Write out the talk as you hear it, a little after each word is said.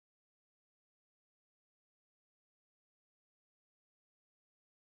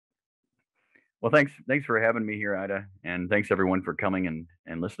Well, thanks for having me here, Ida, and thanks everyone for coming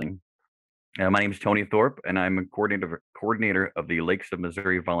and listening. My name is Tony Thorpe, and I'm a coordinator of the Lakes of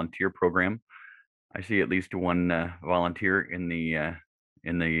Missouri Volunteer Program. I see at least one volunteer in the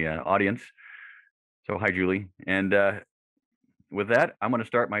audience. So hi, Julie. And with that, I'm going to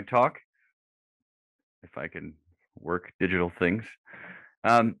start my talk. If I can work digital things.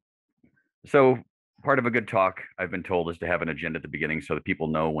 Um, so part of a good talk, I've been told, is to have an agenda at the beginning so that people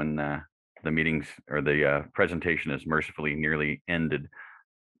know when the meetings or the presentation is mercifully nearly ended.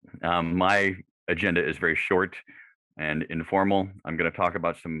 My agenda is very short and informal. I'm going to talk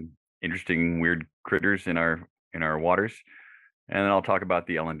about some interesting, weird critters in our waters, and then I'll talk about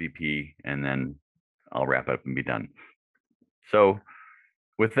the LMVP, and then I'll wrap up and be done. So,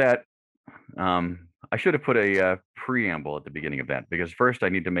 with that, I should have put a preamble at the beginning of that because first I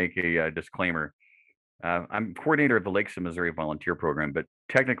need to make a disclaimer. I'm coordinator of the Lakes of Missouri Volunteer Program, but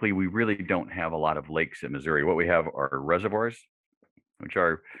technically we really don't have a lot of lakes in Missouri. What we have are reservoirs, which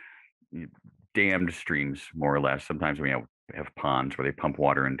are dammed streams, more or less. Sometimes we have ponds where they pump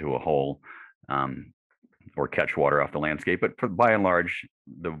water into a hole um, or catch water off the landscape. But by and large,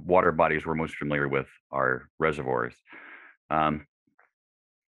 the water bodies we're most familiar with are reservoirs. Um,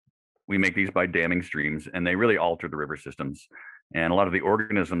 we make these by damming streams, and they really alter the river systems. And a lot of the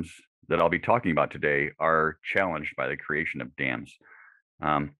organisms that I'll be talking about today are challenged by the creation of dams.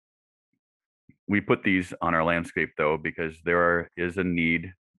 Um, we put these on our landscape, though, because is a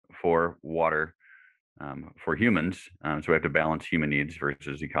need for water for humans. So we have to balance human needs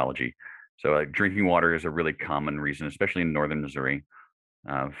versus ecology. So drinking water is a really common reason, especially in northern Missouri.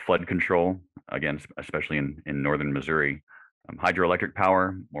 Flood control, again, especially in northern Missouri. Hydroelectric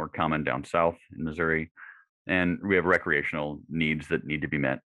power, more common down south in Missouri. And we have recreational needs that need to be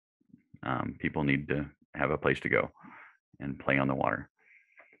met. People need to have a place to go and play on the water.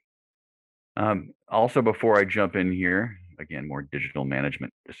 Also, before I jump in here, again, more digital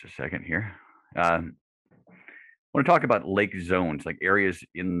management, just a second here. I want to talk about lake zones, like areas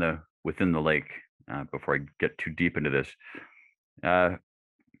within the lake, before I get too deep into this.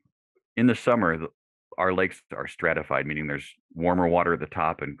 In the summer, our lakes are stratified, meaning there's warmer water at the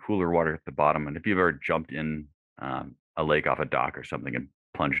top and cooler water at the bottom. And if you've ever jumped in a lake off a dock or something and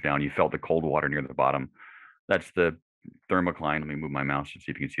plunged down, you felt the cold water near the bottom. That's the thermocline. Let me move my mouse and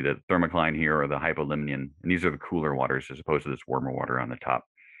see if you can see the thermocline here, or the hypolimnion. And these are the cooler waters as opposed to this warmer water on the top.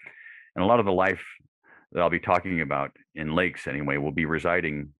 And a lot of the life that I'll be talking about in lakes anyway will be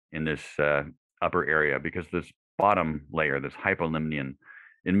residing in this upper area, because this bottom layer, this hypolimnion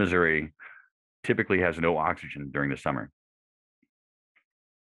in Missouri, typically has no oxygen during the summer.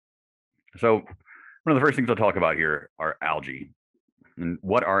 So one of the first things I'll talk about here are algae. And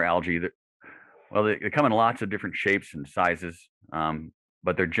what are algae? Well, they come in lots of different shapes and sizes,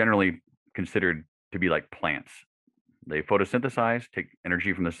 but they're generally considered to be like plants. They photosynthesize, take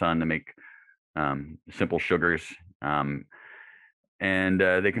energy from the sun to make simple sugars. And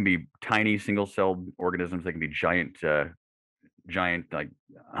they can be tiny single-celled organisms. They can be giant, like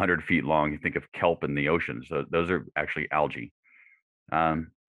 100 feet long. You think of kelp in the ocean. So those are actually algae.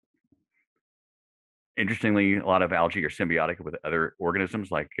 Interestingly, a lot of algae are symbiotic with other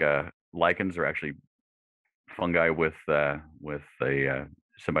organisms, like lichens are actually fungi with a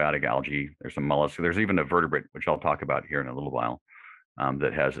symbiotic algae. There's some mollusks. There's even a vertebrate, which I'll talk about here in a little while,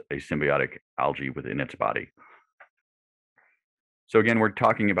 that has a symbiotic algae within its body. So again, we're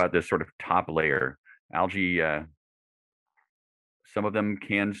talking about this sort of top layer. Algae, some of them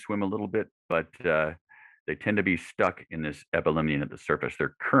can swim a little bit, but they tend to be stuck in this epilimnion at the surface.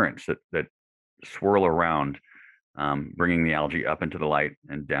 They're currents that swirl around, bringing the algae up into the light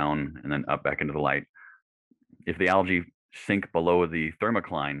and down and then up back into the light. If the algae sink below the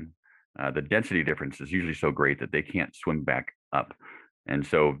thermocline, the density difference is usually so great that they can't swim back up. And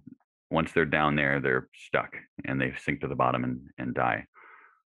so once they're down there, they're stuck and they sink to the bottom and die.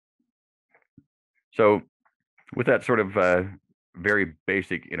 So with that sort of very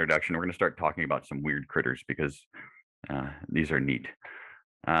basic introduction, we're going to start talking about some weird critters, because these are neat.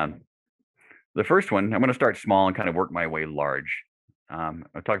 The first one, I'm going to start small and kind of work my way large. I'll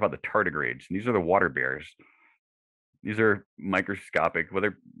talk about the tardigrades. And these are the water bears. These are microscopic.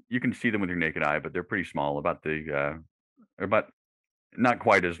 Well, you can see them with your naked eye, but they're pretty small. About not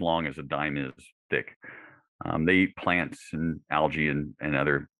quite as long as a dime is thick. They eat plants and algae and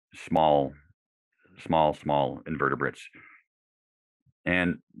other small invertebrates.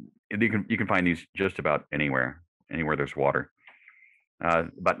 And you can find these just about anywhere there's water.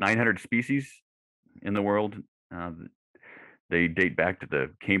 About 900 species in the world. They date back to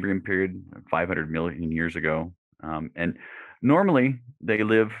the Cambrian period, 500 million years ago. And normally they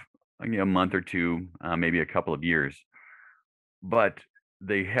live a month or two, maybe a couple of years. But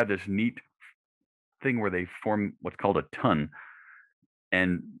they have this neat thing where they form what's called a ton,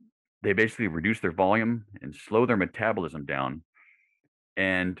 and they basically reduce their volume and slow their metabolism down.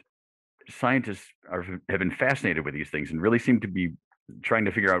 And scientists have been fascinated with these things and really seem to be trying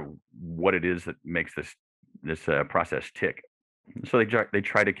to figure out what it is that makes this process tick. So they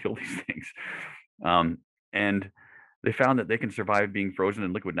try to kill these things, um, and they found that they can survive being frozen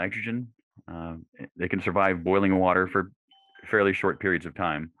in liquid nitrogen. Uh, they can survive boiling water for fairly short periods of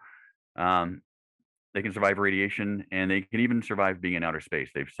time. Um, they can survive radiation, and they can even survive being in outer space.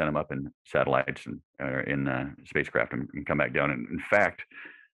 They've sent them up in satellites and in spacecraft and come back down. And in fact,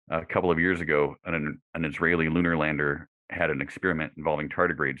 a couple of years ago, an Israeli lunar lander had an experiment involving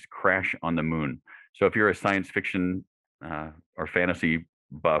tardigrades crash on the moon. So if you're a science fiction or fantasy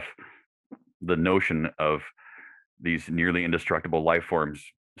buff, the notion of these nearly indestructible life forms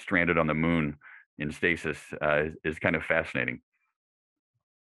stranded on the moon in stasis is kind of fascinating.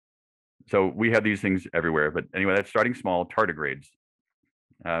 So we have these things everywhere. But anyway, that's starting small, tardigrades.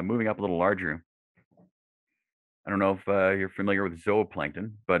 Moving up a little larger. I don't know if you're familiar with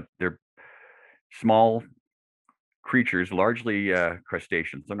zooplankton, but they're small creatures, largely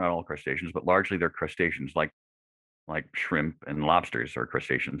crustaceans. They're not all crustaceans, but largely they're crustaceans, like shrimp and lobsters are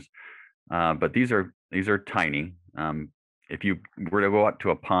crustaceans. But these are tiny. If you were to go out to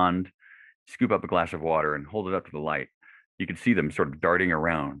a pond, scoop up a glass of water and hold it up to the light, you can see them sort of darting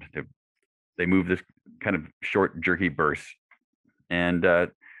around. They move this kind of short, jerky bursts, and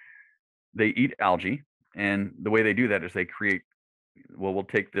they eat algae. And the way they do that is they create. Well, we'll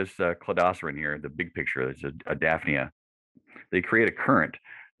take this cladoceran here, the big picture. It's a Daphnia. They create a current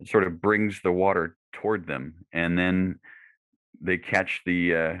that sort of brings the water toward them, and then they catch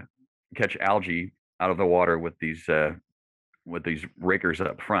algae out of the water with these rakers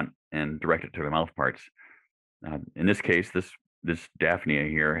up front and direct it to their mouth parts. In this case, this Daphnia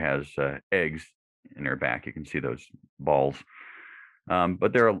here has eggs in her back. You can see those balls.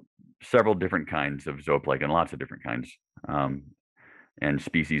 But there are several different kinds of zooplankton, lots of different kinds, and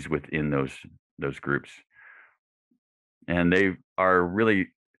species within those groups. And they are really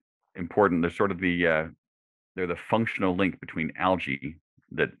important. They're sort of they're the functional link between algae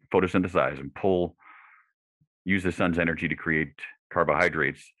that photosynthesize and use the sun's energy to create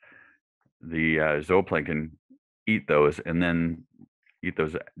carbohydrates. The zooplankton eat those and then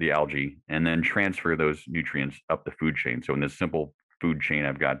the algae, and then transfer those nutrients up the food chain. So in this simple food chain,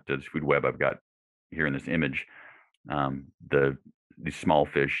 this food web I've got here in this image, these small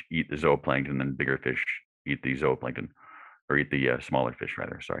fish eat the zooplankton, and then bigger fish eat the zooplankton, or eat the smaller fish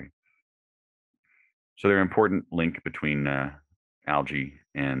rather. Sorry. So they're an important link between algae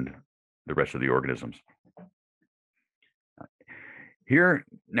and the rest of the organisms. Here,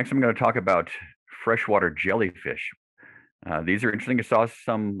 next I'm going to talk about freshwater jellyfish. These are interesting. I saw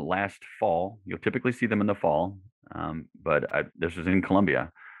some last fall. You'll typically see them in the fall, but this is in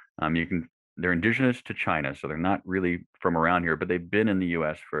Colombia. They're indigenous to China, so they're not really from around here, but they've been in the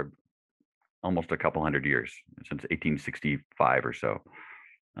U.S. for almost a couple hundred years, since 1865 or so.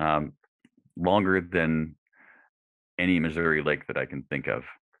 Longer than any Missouri lake that I can think of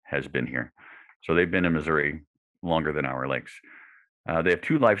has been here. So they've been in Missouri longer than our lakes. They have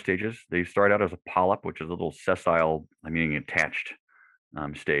two life stages. They start out as a polyp, which is a little sessile, meaning attached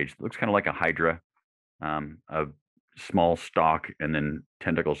stage. It looks kind of like a hydra, a small stalk and then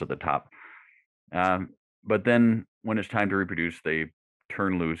tentacles at the top. But then when it's time to reproduce, they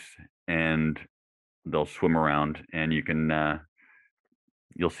turn loose and they'll swim around, and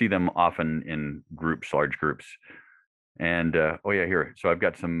you'll see them often in groups, large groups. And oh yeah, here. So I've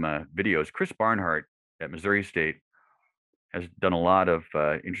got some videos. Chris Barnhart at Missouri State has done a lot of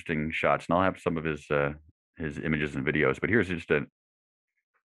interesting shots, and I'll have some of his images and videos. But here's just I'm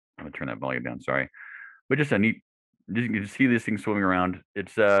gonna turn that volume down. Sorry, but just a neat. You can see this thing swimming around.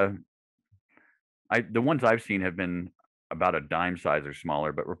 It's the ones I've seen have been about a dime size or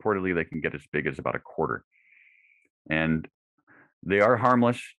smaller, but reportedly they can get as big as about a quarter. And they are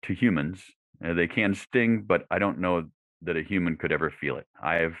harmless to humans. They can sting, but I don't know that a human could ever feel it.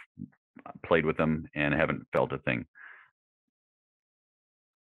 I have played with them and haven't felt a thing.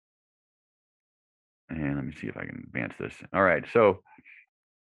 And let me see if I can advance this. All right, so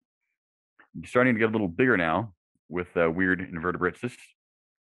I'm starting to get a little bigger now with weird invertebrates. This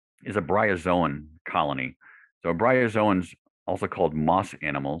is a bryozoan colony. So bryozoans, also called moss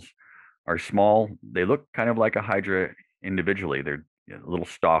animals, are small. They look kind of like a hydra individually. They're a little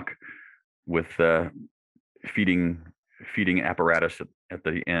stalk with feeding apparatus at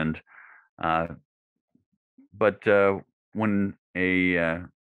the end. But when a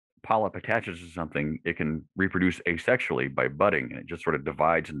polyp attaches to something, it can reproduce asexually by budding, and it just sort of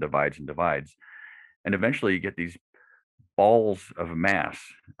divides and divides and divides. And eventually you get these balls of mass.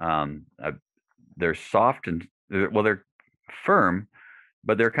 They're soft and they're firm,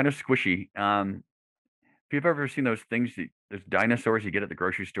 but they're kind of squishy. If you've ever seen those things, those dinosaurs you get at the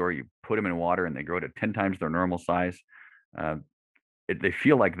grocery store, you put them in water and they grow to 10 times their normal size. Uh, they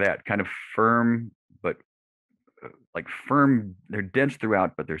feel like that, kind of firm, but like firm. They're dense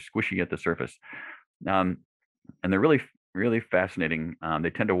throughout, but they're squishy at the surface. Um, and they're really, really fascinating. They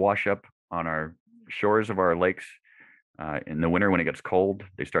tend to wash up on our shores of our lakes in the winter when it gets cold.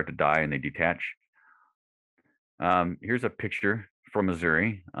 They start to die and they detach. Here's a picture from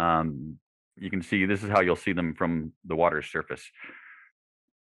Missouri. You can see this is how you'll see them from the water's surface.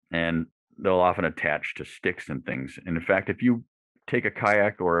 And they'll often attach to sticks and things. And in fact, if you take a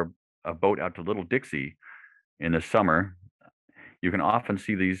kayak or a boat out to Little Dixie in the summer, you can often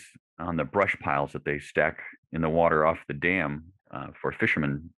see these on the brush piles that they stack in the water off the dam for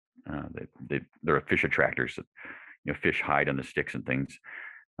fishermen. They're fish attractors that fish hide on the sticks and things.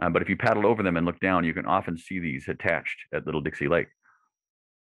 But if you paddle over them and look down, you can often see these attached at Little Dixie Lake.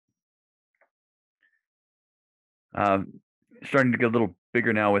 Starting to get a little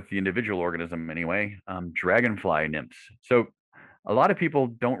bigger now with the individual organism anyway, dragonfly nymphs. So a lot of people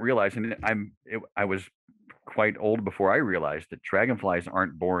don't realize, and I was quite old before I realized that dragonflies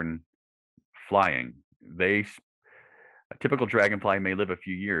aren't born flying. A typical dragonfly may live a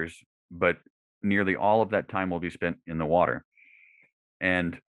few years, but nearly all of that time will be spent in the water.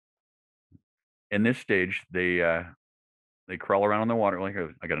 And in this stage, they crawl around in the water. Like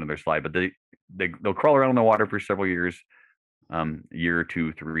I got another slide, but they'll crawl around in the water for several years, a year or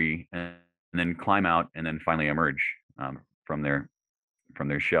two, three, and then climb out, and then finally emerge from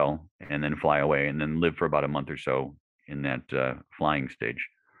their shell, and then fly away, and then live for about a month or so in that flying stage.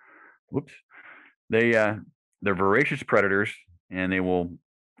 Whoops. They're voracious predators, and they will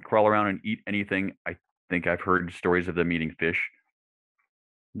crawl around and eat anything. I think I've heard stories of them eating fish.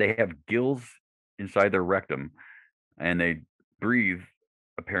 They have gills inside their rectum, and they breathe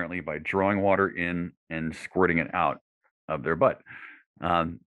apparently by drawing water in and squirting it out of their butt.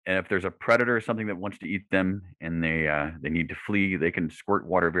 And if there's a predator or something that wants to eat them and they need to flee, they can squirt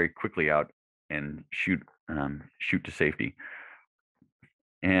water very quickly out and shoot to safety.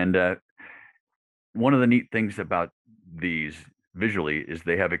 And one of the neat things about these visually is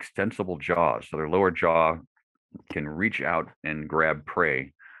they have extensible jaws. So their lower jaw can reach out and grab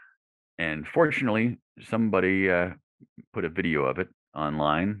prey. And fortunately, somebody put a video of it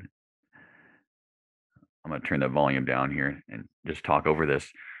online. I'm going to turn the volume down here and just talk over this.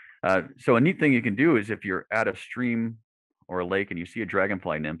 So a neat thing you can do is if you're at a stream or a lake and you see a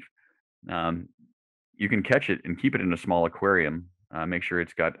dragonfly nymph, you can catch it and keep it in a small aquarium. Make sure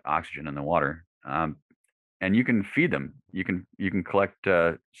it's got oxygen in the water, and you can feed them. You can collect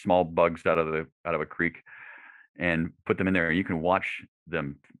small bugs out of a creek and put them in there. You can watch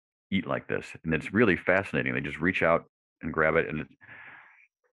them eat like this, and it's really fascinating. They just reach out and grab it,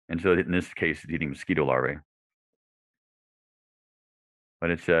 and so in this case, it's eating mosquito larvae.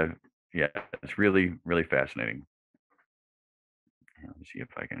 But it's yeah, it's really, really fascinating. Let me see if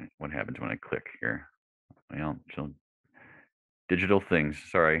I can. What happens when I click here? Well, so digital things.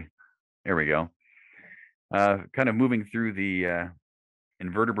 Sorry. There we go. Kind of moving through the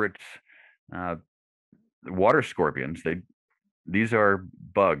invertebrates, the water scorpions. These are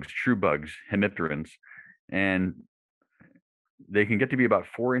bugs, true bugs, hemipterans, and they can get to be about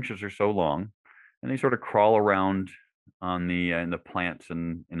 4 inches or so long, and they sort of crawl around on the in the plants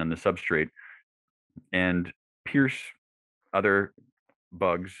and on the substrate, and pierce other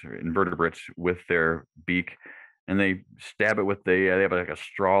bugs or invertebrates with their beak, and they stab it with they have like a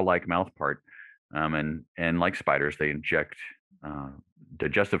straw-like mouth part, and like spiders, they inject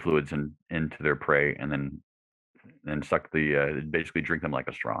digestive fluids into their prey, and then suck basically drink them like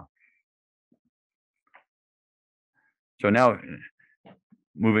a straw. So now,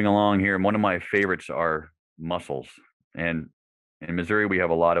 moving along here, one of my favorites are mussels, and in Missouri we have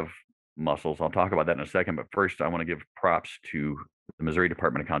a lot of mussels. I'll talk about that in a second, but first I want to give props to the Missouri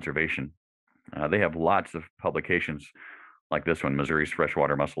Department of Conservation. They have lots of publications like this one, Missouri's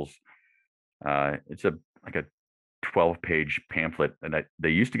Freshwater Mussels. It's like a 12-page pamphlet, and they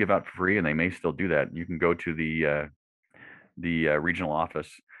used to give out for free, and they may still do that. You can go to the regional office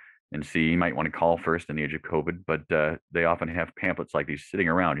and see. You might want to call first in the age of COVID, but they often have pamphlets like these sitting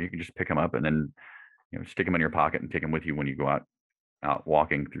around. You can just pick them up and then stick them in your pocket and take them with you when you go out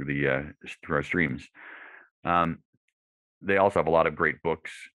walking through our streams. They also have a lot of great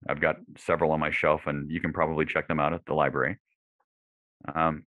books. I've got several on my shelf, and you can probably check them out at the library.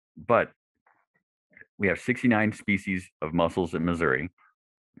 But we have 69 species of mussels in Missouri,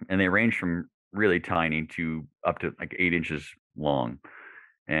 and they range from really tiny to up to like 8 inches long.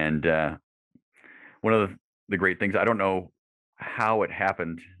 And one of the great things, I don't know how it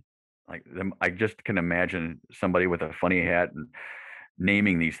happened. Like them, I just can imagine somebody with a funny hat and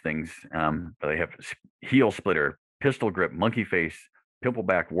naming these things. But they have heel splitter, pistol grip, monkey face,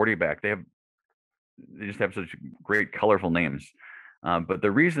 pimpleback, warty back. They just have such great colorful names. But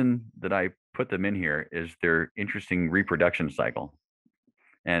the reason that I put them in here is their interesting reproduction cycle.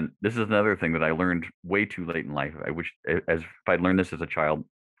 And this is another thing that I learned way too late in life. I wish, as if I'd learned this as a child,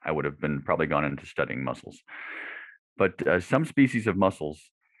 I would have been probably gone into studying mussels. But some species of mussels,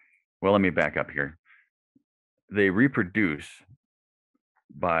 well, let me back up here. They reproduce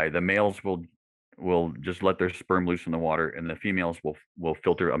by the males will just let their sperm loose in the water, and the females will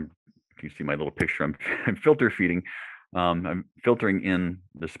filter. You see my little picture. I'm filter feeding. I'm filtering in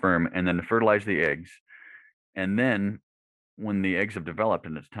the sperm and then fertilize the eggs. And then when the eggs have developed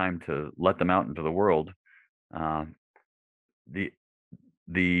and it's time to let them out into the world, uh, the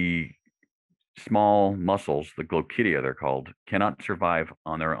the small mussels, the Glochidia they're called, cannot survive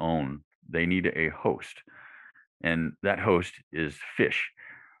on their own. They need a host, and that host is fish.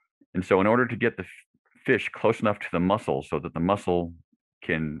 And so, in order to get the fish close enough to the mussel so that the mussel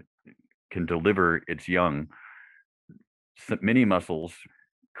can deliver its young, many mussels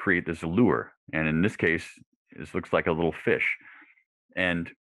create this lure. And in this case, this looks like a little fish. And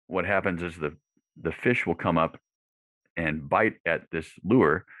what happens is the fish will come up and bite at this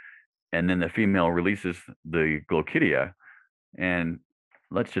lure, and then the female releases the Glochidia. And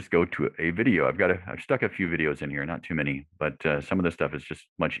let's just go to a video. I've stuck a few videos in here, not too many, but some of the stuff is just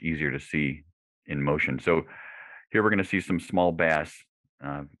much easier to see in motion. So here we're going to see some small bass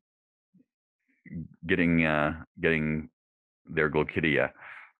uh, getting their Glochidia.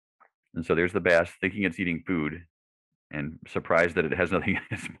 And so there's the bass thinking it's eating food and surprised that it has nothing in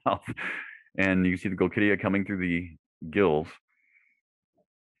its mouth. And you see the Glochidia coming through the gills.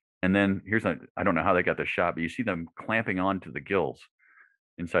 And then I don't know how they got the shot, but you see them clamping onto the gills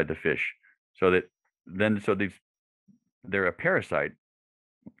inside the fish. So that they're a parasite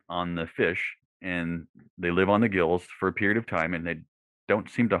on the fish, and they live on the gills for a period of time, and they don't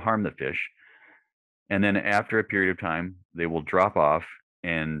seem to harm the fish. And then after a period of time, they will drop off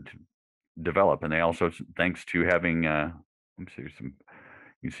and develop. And they also, thanks to having, let's see, you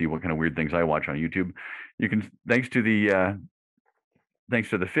can see what kind of weird things I watch on YouTube. Thanks to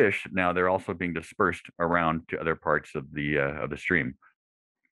the fish, now they're also being dispersed around to other parts of the stream.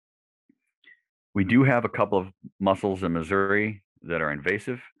 We do have a couple of mussels in Missouri that are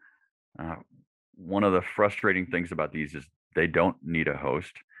invasive. One of the frustrating things about these is they don't need a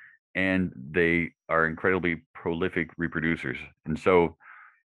host, and they are incredibly prolific reproducers. And so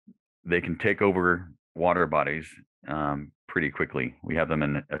they can take over water bodies pretty quickly. We have them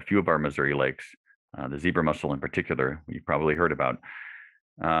in a few of our Missouri lakes, the zebra mussel in particular, you've probably heard about.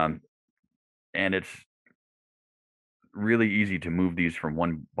 And it's really easy to move these from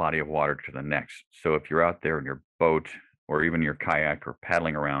one body of water to the next. So if you're out there in your boat or even your kayak or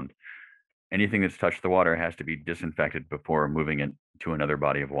paddling around, anything that's touched the water has to be disinfected before moving it to another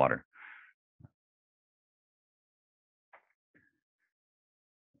body of water.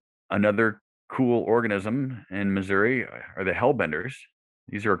 Another cool organism in Missouri are the hellbenders.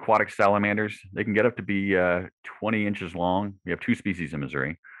 These are aquatic salamanders. They can get up to be 20 inches long. We have two species in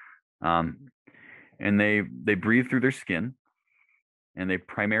Missouri. And they breathe through their skin, and they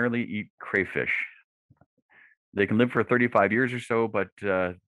primarily eat crayfish. They can live for 35 years or so, but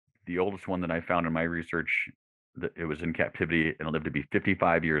the oldest one that I found in my research, it was in captivity and it lived to be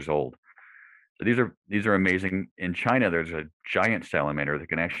 55 years old. So these are amazing. In China, there's a giant salamander that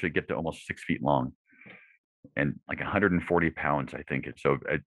can actually get to almost 6 feet long and like 140 pounds, I think. So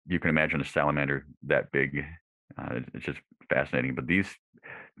you can imagine a salamander that big. It's just fascinating. But these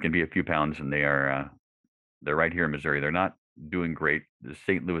can be a few pounds, and they're right here in Missouri. They're not doing great. The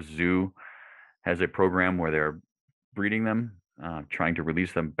St. Louis Zoo has a program where they're breeding them, trying to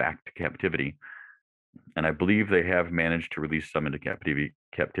release them back to captivity. And I believe they have managed to release some into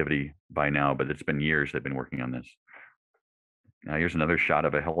captivity by now, but it's been years they've been working on this. Here's another shot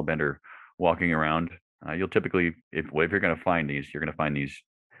of a hellbender walking around. You'll typically, if you're going to find these, you're going to find these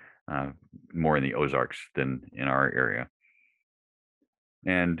more in the Ozarks than in our area.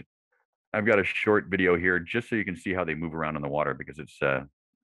 And I've got a short video here just so you can see how they move around in the water, because it's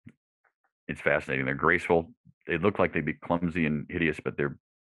fascinating. They're graceful. They look like they'd be clumsy and hideous, but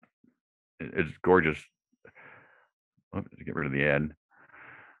it's gorgeous. Oh, get rid of the ad.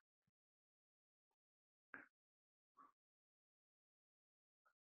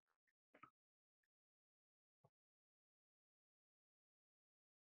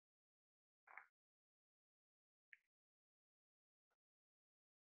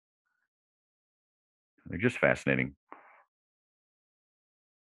 They're just fascinating.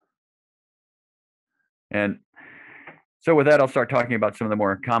 And so with that, I'll start talking about some of the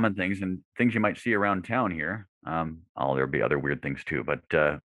more common things and things you might see around town here. There'll be other weird things too, but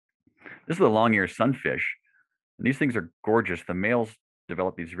this is the long-eared sunfish. And these things are gorgeous. The males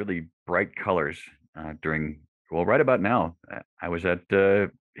develop these really bright colors right about now. I was at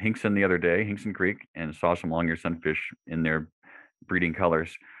Hinkson the other day, Hinkson Creek, and saw some long-eared sunfish in their breeding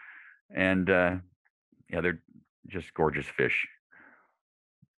colors. And yeah, they're just gorgeous fish.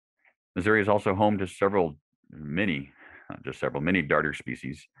 Missouri is also home to several many darter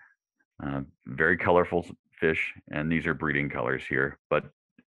species. Very colorful fish, and these are breeding colors here. But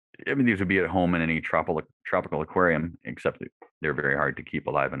I mean, these would be at home in any tropical aquarium, except that they're very hard to keep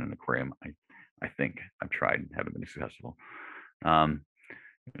alive in an aquarium. I think I've tried, haven't been successful.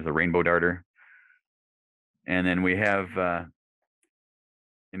 There's a rainbow darter, and then we have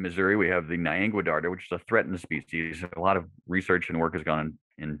in Missouri we have the Niangua darter, which is a threatened species. A lot of research and work has gone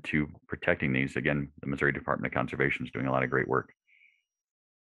into protecting these. Again, the Missouri Department of Conservation is doing a lot of great work.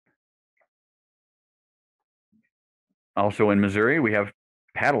 Also in Missouri, we have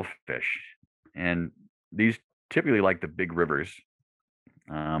paddlefish, and these typically like the big rivers.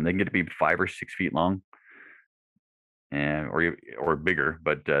 They can get to be 5 or 6 feet long, and or bigger,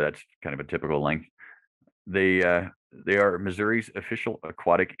 but that's kind of a typical length. They are Missouri's official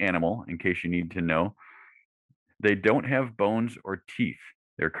aquatic animal, in case you need to know. They don't have bones or teeth.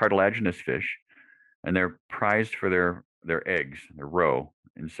 They're cartilaginous fish, and they're prized for their eggs, their roe.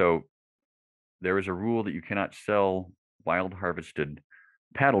 And so there is a rule that you cannot sell wild harvested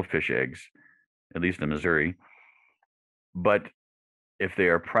paddlefish eggs, at least in Missouri. But if they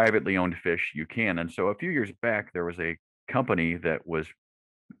are privately owned fish, you can. And so a few years back, there was a company that was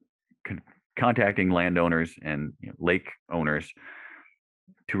contacting landowners and lake owners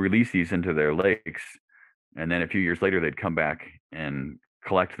to release these into their lakes. And then a few years later, they'd come back and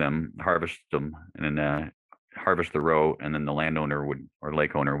collect them, harvest them, and then harvest the roe, and then the landowner or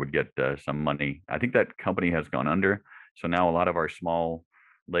lake owner would get some money. I think that company has gone under. So now a lot of our small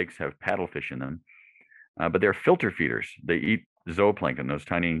lakes have paddlefish in them, but they're filter feeders. They eat zooplankton, those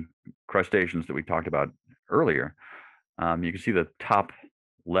tiny crustaceans that we talked about earlier. You can see the top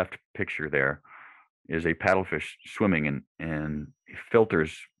left picture there is a paddlefish swimming and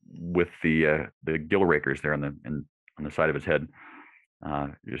filters with the gill rakers there on the side of his head.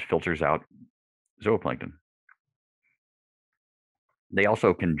 It just filters out zooplankton. They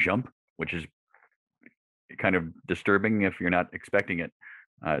also can jump, which is kind of disturbing if you're not expecting it.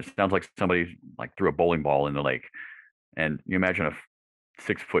 It sounds like somebody threw a bowling ball in the lake, and you imagine a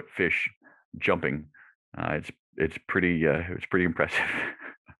 6-foot fish jumping. It's pretty impressive.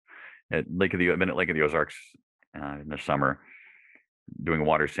 I've been at Lake of the Ozarks in the summer doing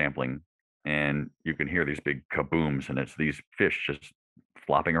water sampling, and you can hear these big kabooms, and it's these fish just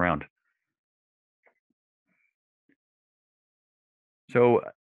flopping around. So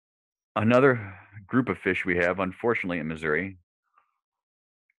another group of fish we have, unfortunately, in Missouri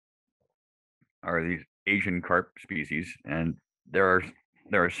are these Asian carp species, and there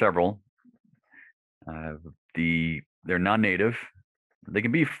are several. They're non-native. They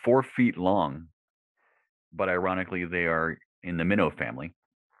can be 4 feet long, but ironically, they are in the minnow family.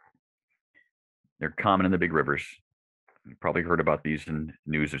 They're common in the big rivers. You've probably heard about these in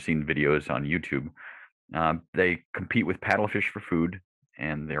news or seen videos on YouTube. They compete with paddlefish for food,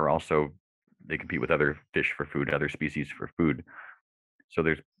 and they compete with other fish for food, other species for food. So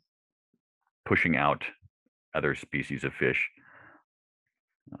there's pushing out other species of fish.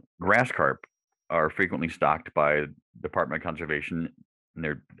 Grass carp are frequently stocked by Department of Conservation, and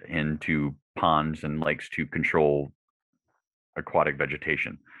they're into ponds and lakes to control aquatic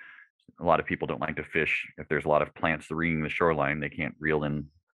vegetation. A lot of people don't like to fish if there's a lot of plants ringing the shoreline. They can't reel in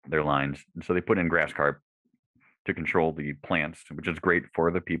their lines, and so they put in grass carp to control the plants, which is great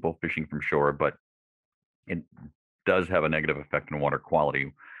for the people fishing from shore, but it does have a negative effect on water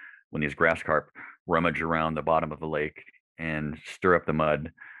quality when these grass carp rummage around the bottom of the lake and stir up the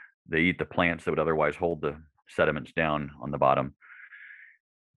mud. They eat the plants that would otherwise hold the sediments down on the bottom.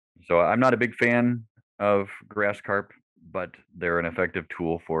 So I'm not a big fan of grass carp, but they're an effective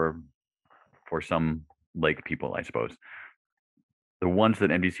tool for some lake people, I suppose. The ones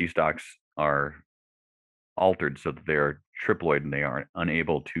that NDC stocks are altered so that they are triploid and they are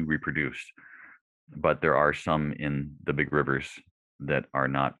unable to reproduce. But there are some in the big rivers that are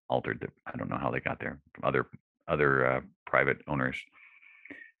not altered. I don't know how they got there from other private owners.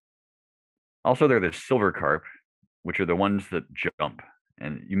 Also, they're the silver carp, which are the ones that jump.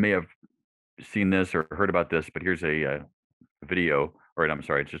 And you may have seen this or heard about this, but here's a video, or I'm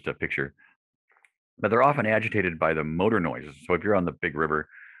sorry, it's just a picture but they're often agitated by the motor noises. So if you're on the big river,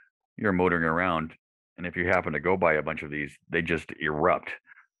 you're motoring around, and if you happen to go by a bunch of these, they just erupt.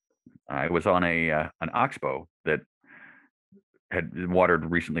 I was on an oxbow that had watered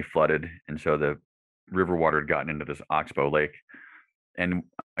recently flooded, and so the river water had gotten into this oxbow lake, and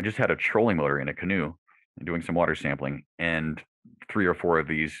I just had a trolling motor in a canoe doing some water sampling, and 3 or 4 of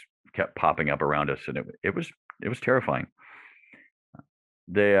these kept popping up around us, and it was terrifying.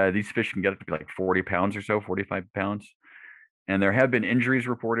 These fish can get up to be like 40 pounds or so, 45 pounds, and there have been injuries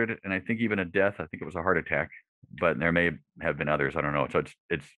reported, and I think even a death. I think it was a heart attack, but there may have been others. I don't know. So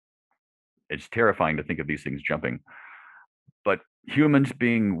it's terrifying to think of these things jumping. But humans,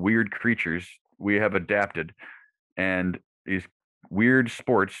 being weird creatures, we have adapted, and these weird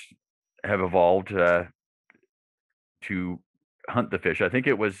sports have evolved to hunt the fish. I think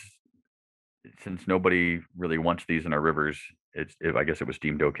it was, since nobody really wants these in our rivers, I guess it was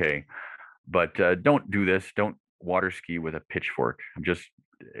deemed okay. But don't do this. Don't water ski with a pitchfork.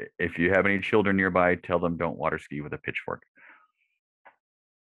 If you have any children nearby, tell them don't water ski with a pitchfork.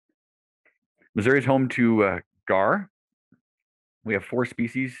 Missouri is home to gar. We have 4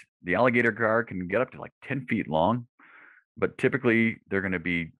 species. The alligator gar can get up to like 10 feet long, but typically they're going to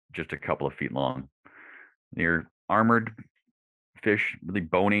be just a couple of feet long. They're armored fish, really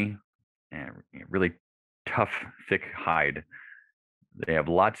bony and really tough, thick hide. They have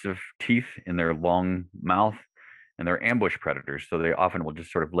lots of teeth in their long mouth, and they're ambush predators. So they often will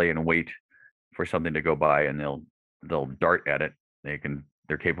just sort of lay in wait for something to go by, and they'll dart at it.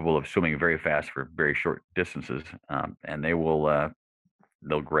 They're capable of swimming very fast for very short distances, and they'll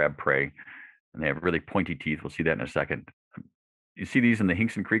grab prey. And they have really pointy teeth. We'll see that in a second. You see these in the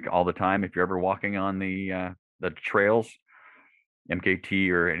Hinkson Creek all the time. If you're ever walking on the trails,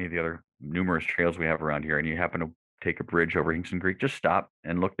 MKT or any of the other numerous trails we have around here, and you happen to take a bridge over Hinkson Creek, just stop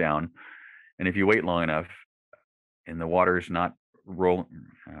and look down. And if you wait long enough and the water is not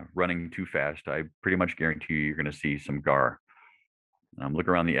running too fast, I pretty much guarantee you're going to see some gar. Look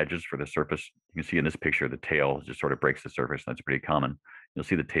around the edges for the surface. You can see in this picture, the tail just sort of breaks the surface. That's pretty common. You'll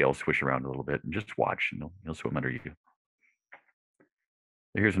see the tail swish around a little bit, and just watch, and he'll swim under you.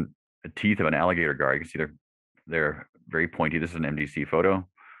 Here's a teeth of an alligator gar. You can see they're very pointy. This is an MDC photo.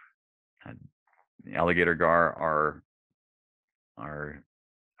 The alligator gar are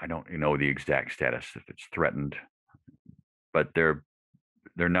I don't know the exact status if it's threatened, but their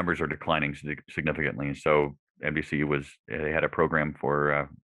numbers are declining significantly. So MDC they had a program for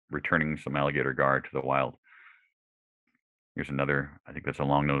returning some alligator gar to the wild. Here's another. I think that's a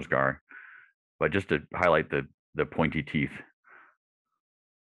long-nosed gar, but just to highlight the pointy teeth.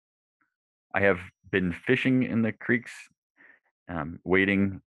 I have been fishing in the creeks,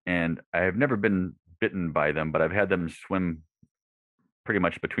 wading, and I have never been bitten by them, but I've had them swim pretty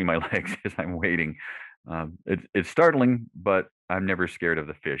much between my legs as I'm wading. It's startling, but I'm never scared of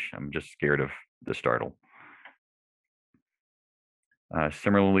the fish. I'm just scared of the startle.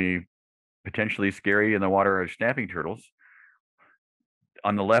 Similarly, potentially scary in the water are snapping turtles.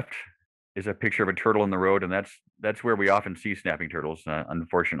 On the left is a picture of a turtle in the road, and that's where we often see snapping turtles,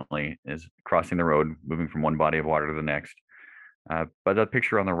 unfortunately, is crossing the road, moving from one body of water to the next. But the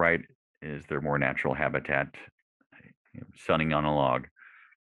picture on the right is their more natural habitat, sunning on a log.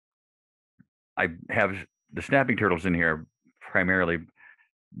 I have the snapping turtles in here primarily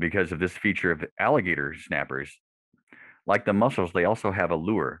because of this feature of alligator snappers. Like the mussels, they also have a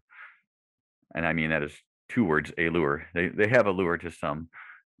lure. And I mean, that is 2 words, a lure. They have a lure to some,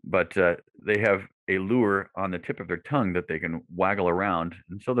 but they have a lure on the tip of their tongue that they can waggle around.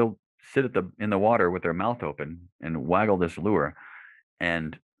 And so they'll sit in the water with their mouth open and waggle this lure.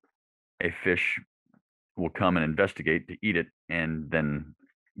 And a fish will come and investigate to eat it and then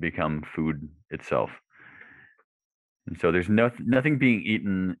become food itself. And so there's nothing being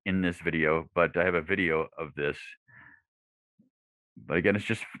eaten in this video, but I have a video of this. But again, it's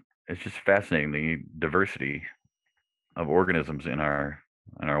just fascinating, the diversity of organisms in our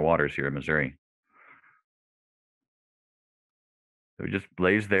waters here in Missouri. So he just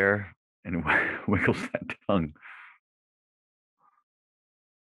lays there and wiggles that tongue.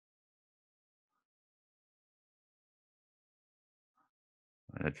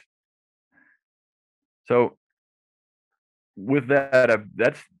 So with that,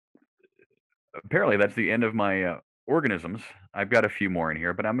 that's the end of my organisms. I've got a few more in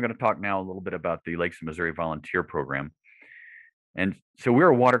here, but I'm going to talk now a little bit about the Lakes of Missouri Volunteer Program. And so we're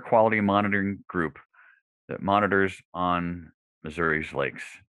a water quality monitoring group that monitors on Missouri's lakes.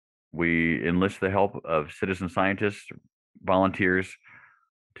 We enlist the help of citizen scientists, volunteers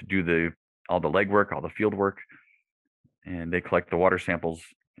to do all the legwork, all the field work, and they collect the water samples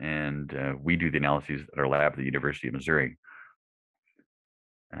and we do the analyses at our lab at the University of Missouri.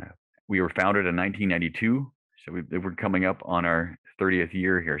 We were founded in 1992, so we're coming up on our 30th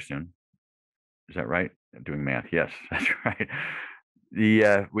year here soon. Is that right? I'm doing math. Yes, that's right. We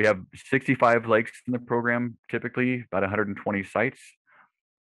have 65 lakes in the program, typically about 120 sites,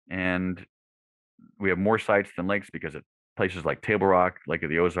 and we have more sites than lakes because at places like Table Rock, Lake of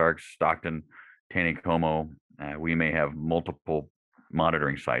the Ozarks, Stockton, Taneycomo, we may have multiple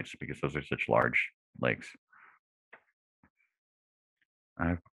monitoring sites because those are such large lakes.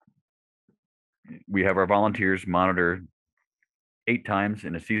 We have our volunteers monitor 8 times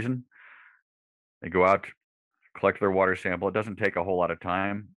in a season. They go out, collect their water sample. It doesn't take a whole lot of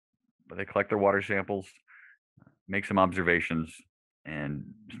time, but they collect their water samples, make some observations, and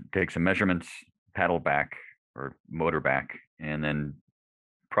take some measurements, paddle back or motor back, and then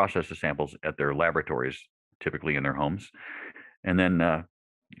process the samples at their laboratories, typically in their homes. And then,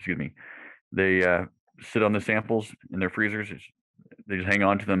 they sit on the samples in their freezers. They just hang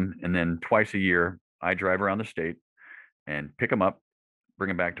on to them, and then twice a year, I drive around the state and pick them up, bring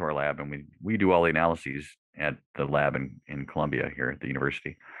them back to our lab, and we do all the analyses at the lab in Columbia here at the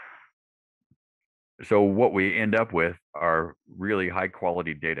university. So what we end up with are really high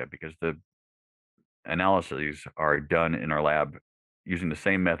quality data because the analyses are done in our lab using the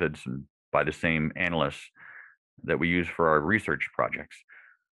same methods and by the same analysts that we use for our research projects.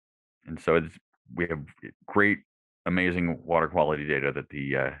 And so we have great, amazing water quality data that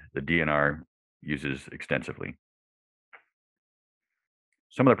the DNR uses extensively.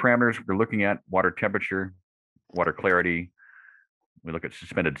 Some of the parameters we're looking at: water temperature, water clarity. We look at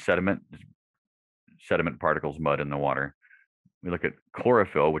suspended sediment particles, mud in the water. We look at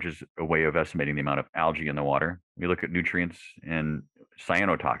chlorophyll, which is a way of estimating the amount of algae in the water. We look at nutrients and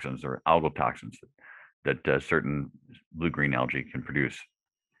cyanotoxins or algal toxins that certain blue-green algae can produce.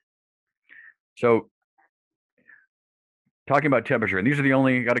 So talking about temperature, and these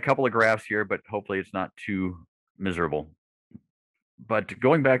are got a couple of graphs here, but hopefully it's not too miserable. But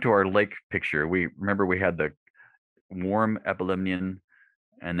going back to our lake picture, we had the warm epilimnion,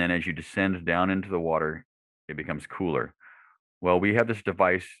 and then as you descend down into the water, it becomes cooler. Well, we have this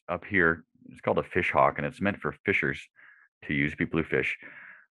device up here. It's called a fish hawk, and it's meant for fishers to use, people who fish.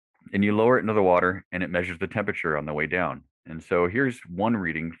 And you lower it into the water, and it measures the temperature on the way down. And so here's one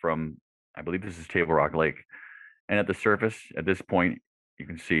reading from, I believe this is Table Rock Lake. And at the surface, at this point, you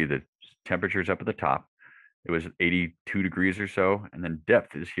can see the temperature's up at the top. It was 82 degrees or so, and then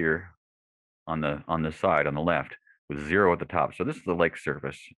depth is here on the side on the left with 0 at the top. So this is the lake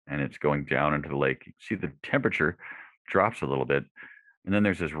surface, and it's going down into the lake. You see the temperature drops a little bit, and then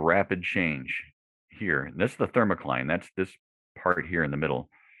there's this rapid change here. And this is the thermocline. That's this part here in the middle.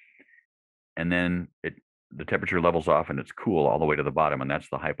 And then the temperature levels off, and it's cool all the way to the bottom, and that's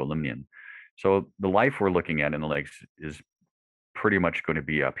the hypolimnion. So the life we're looking at in the lakes is pretty much going to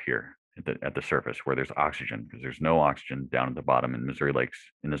be up here at the surface where there's oxygen, because there's no oxygen down at the bottom in Missouri lakes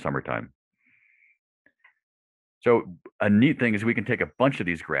in the summertime. So a neat thing is we can take a bunch of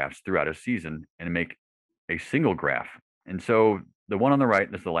these graphs throughout a season and make a single graph. And so the one on the right,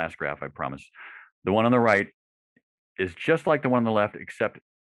 this is the last graph, I promise. The one on the right is just like the one on the left, except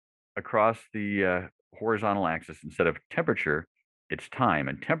across the horizontal axis, instead of temperature, it's time.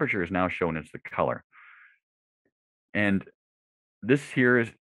 And temperature is now shown as the color. And this here is,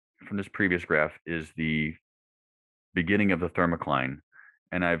 from this previous graph, is the beginning of the thermocline.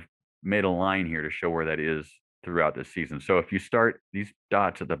 And I've made a line here to show where that is throughout the season. So if you start, these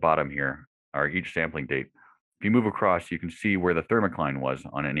dots at the bottom here are each sampling date. If you move across, you can see where the thermocline was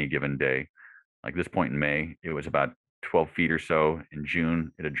on any given day. Like this point in May, it was about 12 feet or so. In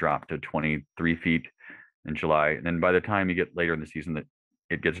June, it had dropped to 23 feet. In July, and then by the time you get later in the season,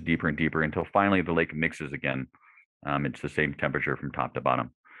 it gets deeper and deeper until finally the lake mixes again. It's the same temperature from top to bottom.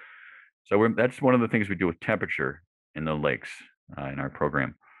 So that's one of the things we do with temperature in the lakes in our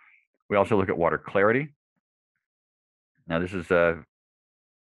program. We also look at water clarity. Now this is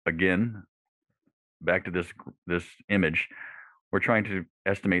again back to this image. We're trying to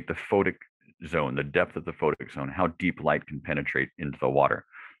estimate the photic zone, the depth of the photic zone, how deep light can penetrate into the water.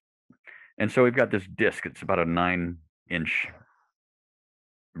 And so we've got this disc. It's about a 9-inch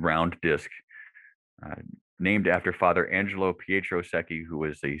round disc, named after Father Angelo Pietro Secchi, who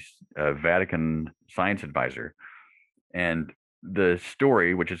was a Vatican science advisor. And the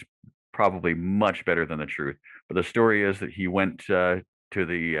story, which is probably much better than the truth, but the story is that he went to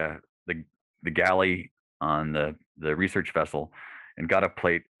the galley on the research vessel and got a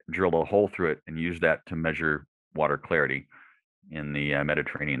plate, drilled a hole through it, and used that to measure water clarity in the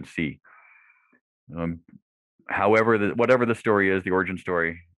Mediterranean Sea. However, whatever the story is, the origin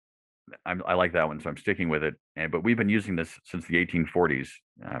story, I like that one, so I'm sticking with it. But we've been using this since the 1840s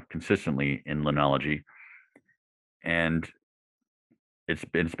consistently in limnology, and it's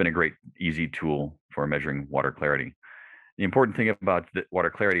been a great, easy tool for measuring water clarity. The important thing about the water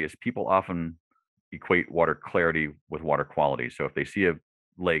clarity is people often equate water clarity with water quality. So if they see a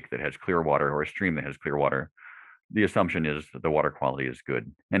lake that has clear water or a stream that has clear water, the assumption is that the water quality is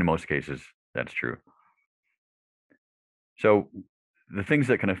good. And in most cases, that's true. So the things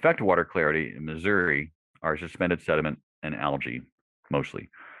that can affect water clarity in Missouri are suspended sediment and algae, mostly.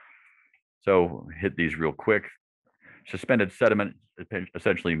 So hit these real quick. Suspended sediment,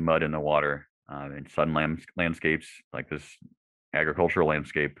 essentially mud in the water, in sun landscapes like this agricultural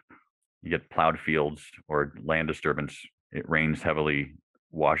landscape. You get plowed fields or land disturbance. It rains heavily,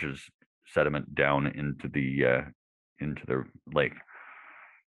 washes sediment down into the lake.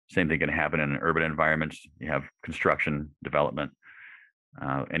 Same thing can happen in urban environments. You have construction, development,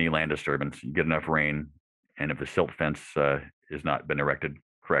 any land disturbance. You get enough rain, and if the silt fence has not been erected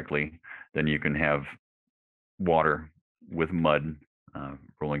correctly, then you can have water with mud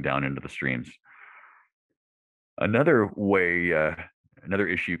rolling down into the streams. Another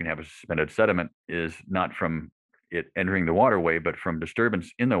issue you can have with suspended sediment is not from it entering the waterway, but from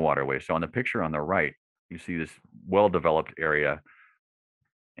disturbance in the waterway. So on the picture on the right, you see this well-developed area,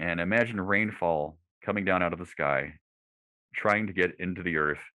 and imagine rainfall coming down out of the sky, trying to get into the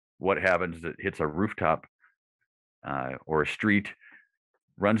earth. What happens is it hits a rooftop or a street,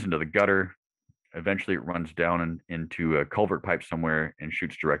 runs into the gutter. Eventually, it runs down into a culvert pipe somewhere and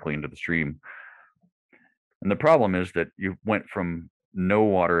shoots directly into the stream. And the problem is that you went from no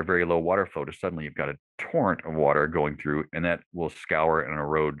water, very low water flow, to suddenly you've got a torrent of water going through, and that will scour and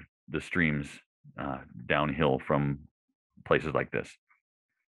erode the streams downhill from places like this.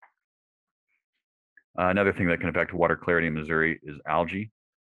 Another thing that can affect water clarity in Missouri is algae.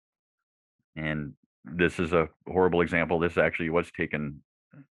 And this is a horrible example. This actually was taken,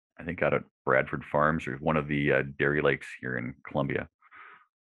 I think, out at Bradford Farms, or one of the dairy lakes here in Columbia.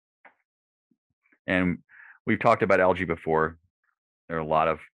 And we've talked about algae before. There are a lot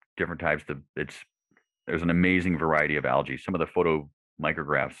of different types. There's an amazing variety of algae. Some of the photo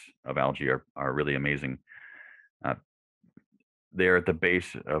micrographs of algae are really amazing. They're at the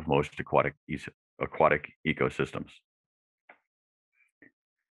base of most aquatic ecosystems.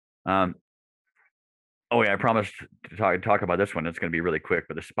 Oh yeah, I promised to talk about this one. It's going to be really quick.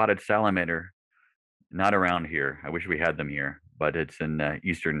 But the spotted salamander, not around here. I wish we had them here, but it's in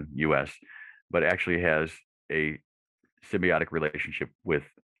eastern U.S. But actually has a symbiotic relationship with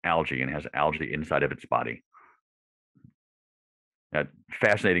algae and has algae inside of its body.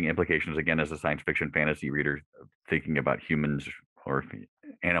 Fascinating implications, again, as a science fiction fantasy reader, thinking about humans or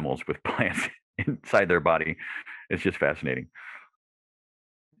animals with plants inside their body. It's just fascinating.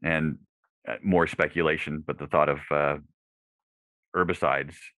 And more speculation, but the thought of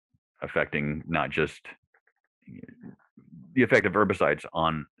herbicides affecting not just the effect of herbicides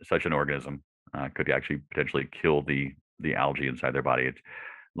on such an organism could actually potentially kill the algae inside their body. It's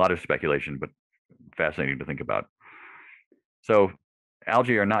a lot of speculation, but fascinating to think about. So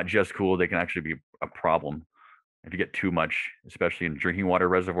algae are not just cool, they can actually be a problem. If you get too much, especially in drinking water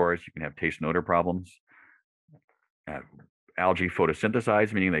reservoirs, you can have taste and odor problems. Algae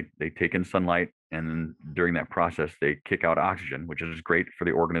photosynthesize, meaning they take in sunlight, and then during that process, they kick out oxygen, which is great for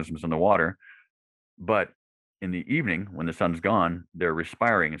the organisms in the water. But in the evening, when the sun's gone, they're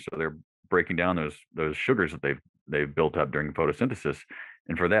respiring, and so they're breaking down those sugars that they've built up during photosynthesis.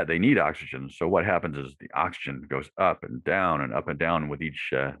 And for that, they need oxygen. So what happens is the oxygen goes up and down with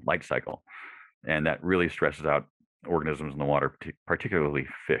each light cycle. And that really stresses out organisms in the water, particularly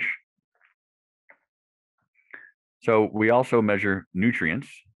fish. So we also measure nutrients.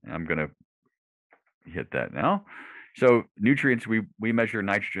 I'm going to hit that now. So nutrients, we measure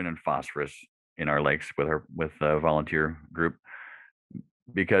nitrogen and phosphorus in our lakes with a volunteer group,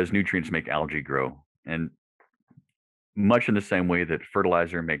 because nutrients make algae grow. And much in the same way that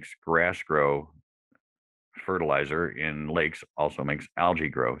fertilizer makes grass grow, fertilizer in lakes also makes algae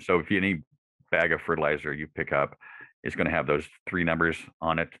grow. So if any bag of fertilizer you pick up is going to have those three numbers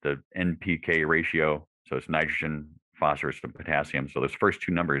on it, the NPK ratio. So it's nitrogen, phosphorus, and potassium. So those first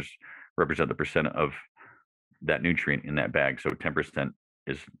two numbers represent the percent of that nutrient in that bag. So 10%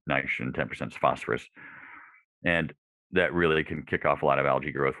 is nitrogen, 10% is phosphorus. And that really can kick off a lot of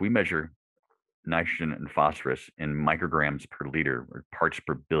algae growth. We measure nitrogen and phosphorus in micrograms per liter, or parts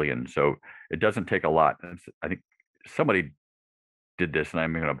per billion. So it doesn't take a lot. I think somebody did this, and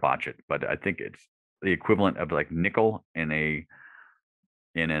I'm going to botch it, but I think it's the equivalent of like nickel in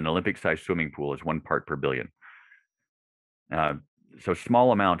an Olympic-sized swimming pool is 1 part per billion. So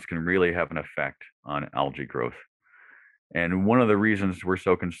small amounts can really have an effect on algae growth. And one of the reasons we're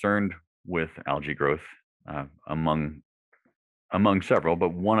so concerned with algae growth, among several,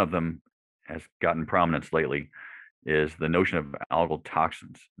 but one of them has gotten prominence lately, is the notion of algal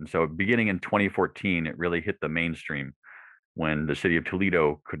toxins. And so beginning in 2014, it really hit the mainstream when the city of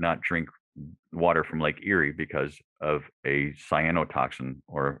Toledo could not drink water from Lake Erie because of a cyanotoxin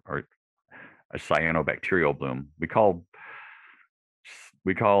or a cyanobacterial bloom. We call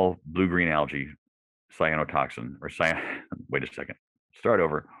blue-green algae cyanotoxin or wait a second. Start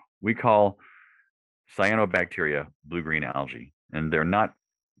over. We call cyanobacteria blue-green algae, and they're not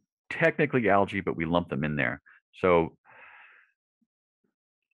technically algae, but we lump them in there. So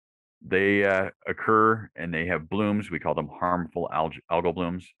they occur and they have blooms. We call them harmful algal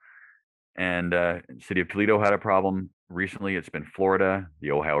blooms. And city of Toledo had a problem recently. It's been Florida,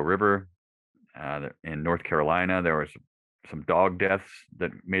 the Ohio River. In North Carolina, there was some dog deaths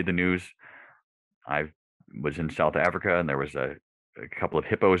that made the news. I was in South Africa, and there was a couple of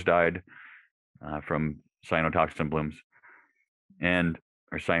hippos died from cyanotoxin blooms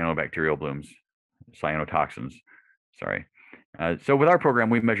or cyanobacterial blooms, cyanotoxins. Sorry. So with our program,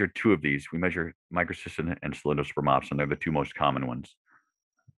 we measure two of these. We measure microcystin and Pseudosporopsis, and they're the two most common ones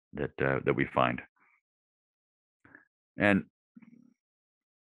that we find. And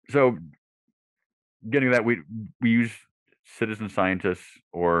so getting that, we use citizen scientists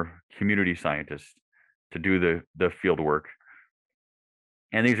or community scientists to do the field work.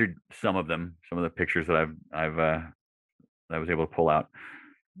 And these are some of them, some of the pictures that I was able to pull out.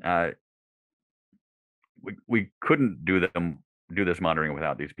 We couldn't do this monitoring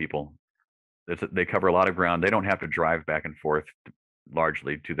without these people. They cover a lot of ground. They don't have to drive back and forth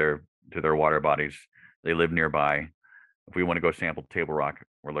largely to their water bodies. They live nearby. If we want to go sample Table Rock,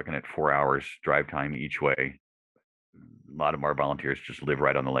 we're looking at 4 hours drive time each way. A lot of our volunteers just live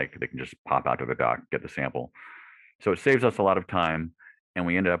right on the lake. They can just pop out to the dock, get the sample. So it saves us a lot of time, and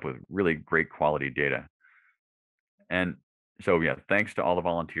we ended up with really great quality data. And so, yeah, thanks to all the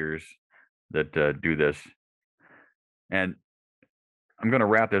volunteers that do this. And I'm going to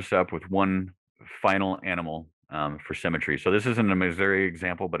wrap this up with one final animal for symmetry. So this isn't a Missouri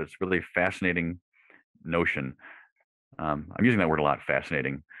example, but it's really fascinating notion. I'm using that word a lot,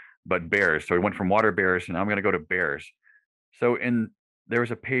 fascinating. But bears. So we went from water bears, and I'm going to go to bears. So there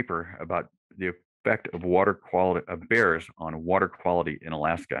was a paper about the effect of water quality of bears on water quality in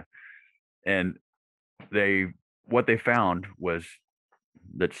Alaska, and what they found was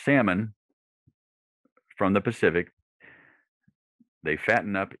that salmon from the Pacific, they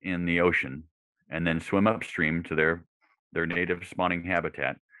fatten up in the ocean and then swim upstream to their native spawning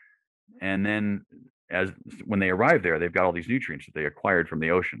habitat, and then when they arrive there, they've got all these nutrients that they acquired from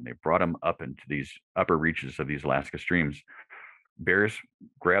the ocean. They brought them up into these upper reaches of these Alaska streams. Bears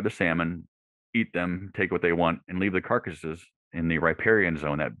grab the salmon, eat them, take what they want, and leave the carcasses in the riparian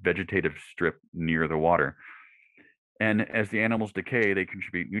zone, that vegetative strip near the water. And as the animals decay, they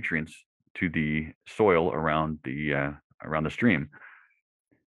contribute nutrients to the soil around the stream.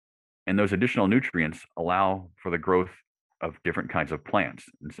 And those additional nutrients allow for the growth of different kinds of plants.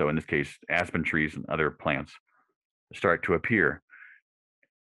 And so in this case, aspen trees and other plants start to appear.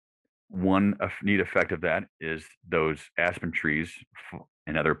 One neat effect of that is those aspen trees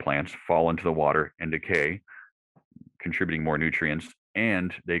and other plants fall into the water and decay, contributing more nutrients,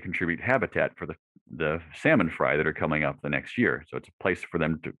 and they contribute habitat for the salmon fry that are coming up the next year. So it's a place for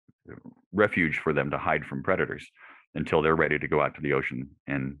them refuge for them to hide from predators until they're ready to go out to the ocean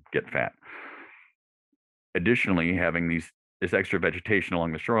and get fat. Additionally, having this extra vegetation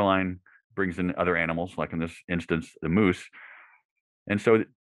along the shoreline brings in other animals, like in this instance, the moose. And so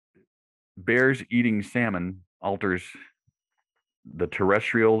bears eating salmon alters the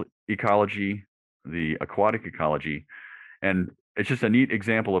terrestrial ecology, the aquatic ecology, and it's just a neat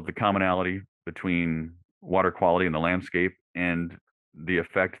example of the commonality between water quality in the landscape and the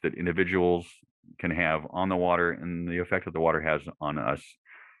effect that individuals can have on the water and the effect that the water has on us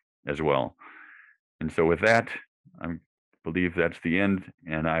as well. And so with that, I believe that's the end,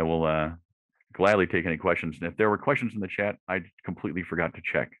 and I will gladly take any questions. And if there were questions in the chat, I completely forgot to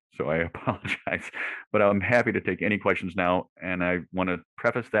check, so I apologize. But I'm happy to take any questions now, and I want to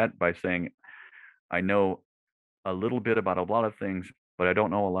preface that by saying I know a little bit about a lot of things, but I don't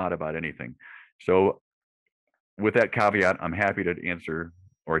know a lot about anything. So with that caveat, I'm happy to answer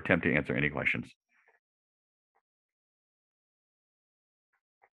or attempt to answer any questions.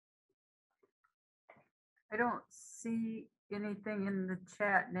 I don't see anything in the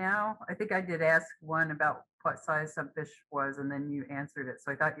chat now. I think I did ask one about what size some fish was, and then you answered it.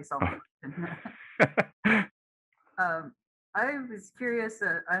 So I thought you saw the question. I was curious,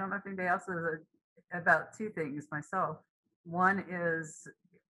 I don't know if anybody else is, about two things myself. One is,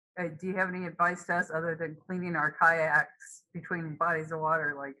 do you have any advice to us other than cleaning our kayaks between bodies of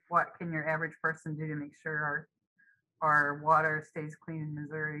water? Like, what can your average person do to make sure our water stays clean in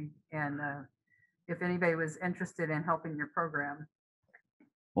Missouri? And if anybody was interested in helping your program.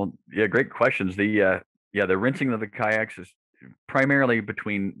 Well, yeah, great questions. The rinsing of the kayaks is primarily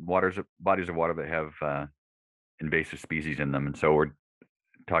between bodies of water that have invasive species in them, and so we're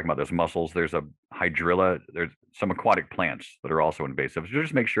talking about those mussels. There's a hydrilla. There's some aquatic plants that are also invasive. So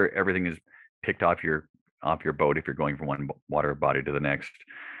just make sure everything is picked off your boat if you're going from one water body to the next.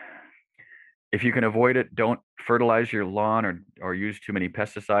 If you can avoid it, don't fertilize your lawn or use too many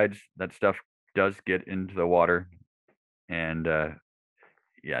pesticides. That stuff does get into the water, and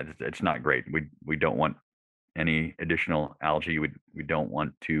yeah, it's not great. We don't want any additional algae. We don't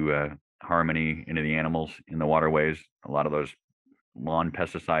want to harm any of the animals in the waterways. A lot of those lawn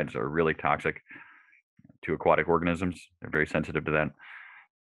pesticides are really toxic to aquatic organisms. They're very sensitive to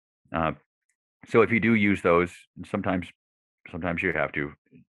that. So if you do use those, sometimes you have to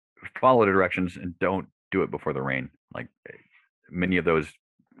follow the directions and don't do it before the rain. Like many of those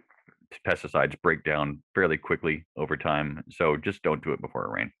pesticides break down fairly quickly over time. So just don't do it before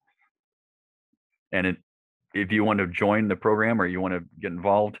it rains. And if you want to join the program or you want to get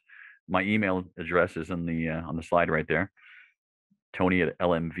involved, my email address is on the slide right there,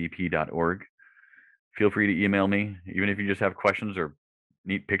 tony@lmvp.org. Feel free to email me, even if you just have questions or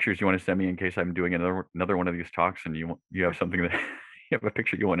neat pictures you want to send me in case I'm doing another one of these talks and you have something that you have a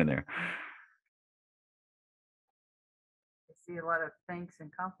picture you want in there. I see a lot of thanks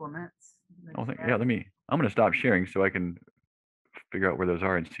and compliments. Oh, yeah. I'm going to stop sharing so I can figure out where those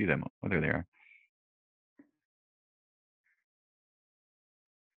are and see them, whether they are.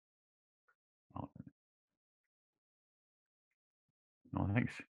 Oh,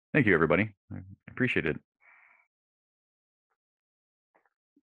 thanks. Thank you, everybody. I appreciate it.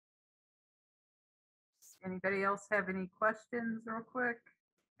 Anybody else have any questions real quick?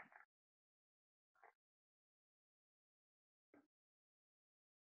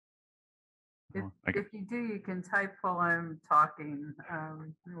 If you do, you can type while I'm talking.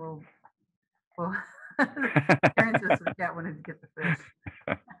 We'll Aaron just got wanted to get the fish.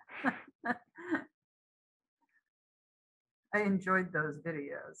 I enjoyed those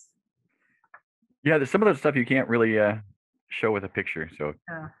videos. Yeah, some of that stuff you can't really show with a picture. So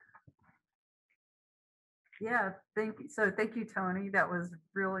yeah, thank you, Tony. That was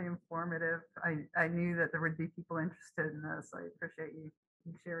really informative. I knew that there would be people interested in this. I appreciate you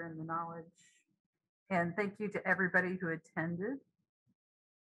sharing the knowledge. And thank you to everybody who attended.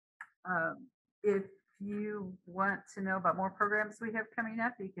 If you want to know about more programs we have coming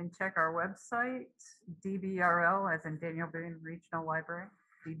up, you can check our website, DBRL, as in Daniel Boone Regional Library,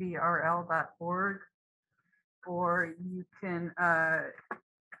 dbrl.org, or you can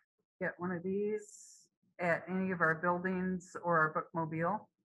get one of these at any of our buildings or our bookmobile.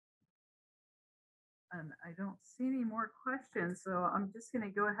 And I don't see any more questions, so I'm just going to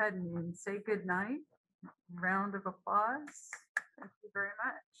go ahead and say good night. Round of applause. Thank you very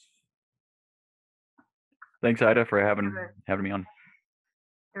much. Thanks, Ida, for having me on.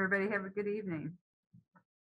 Everybody have a good evening.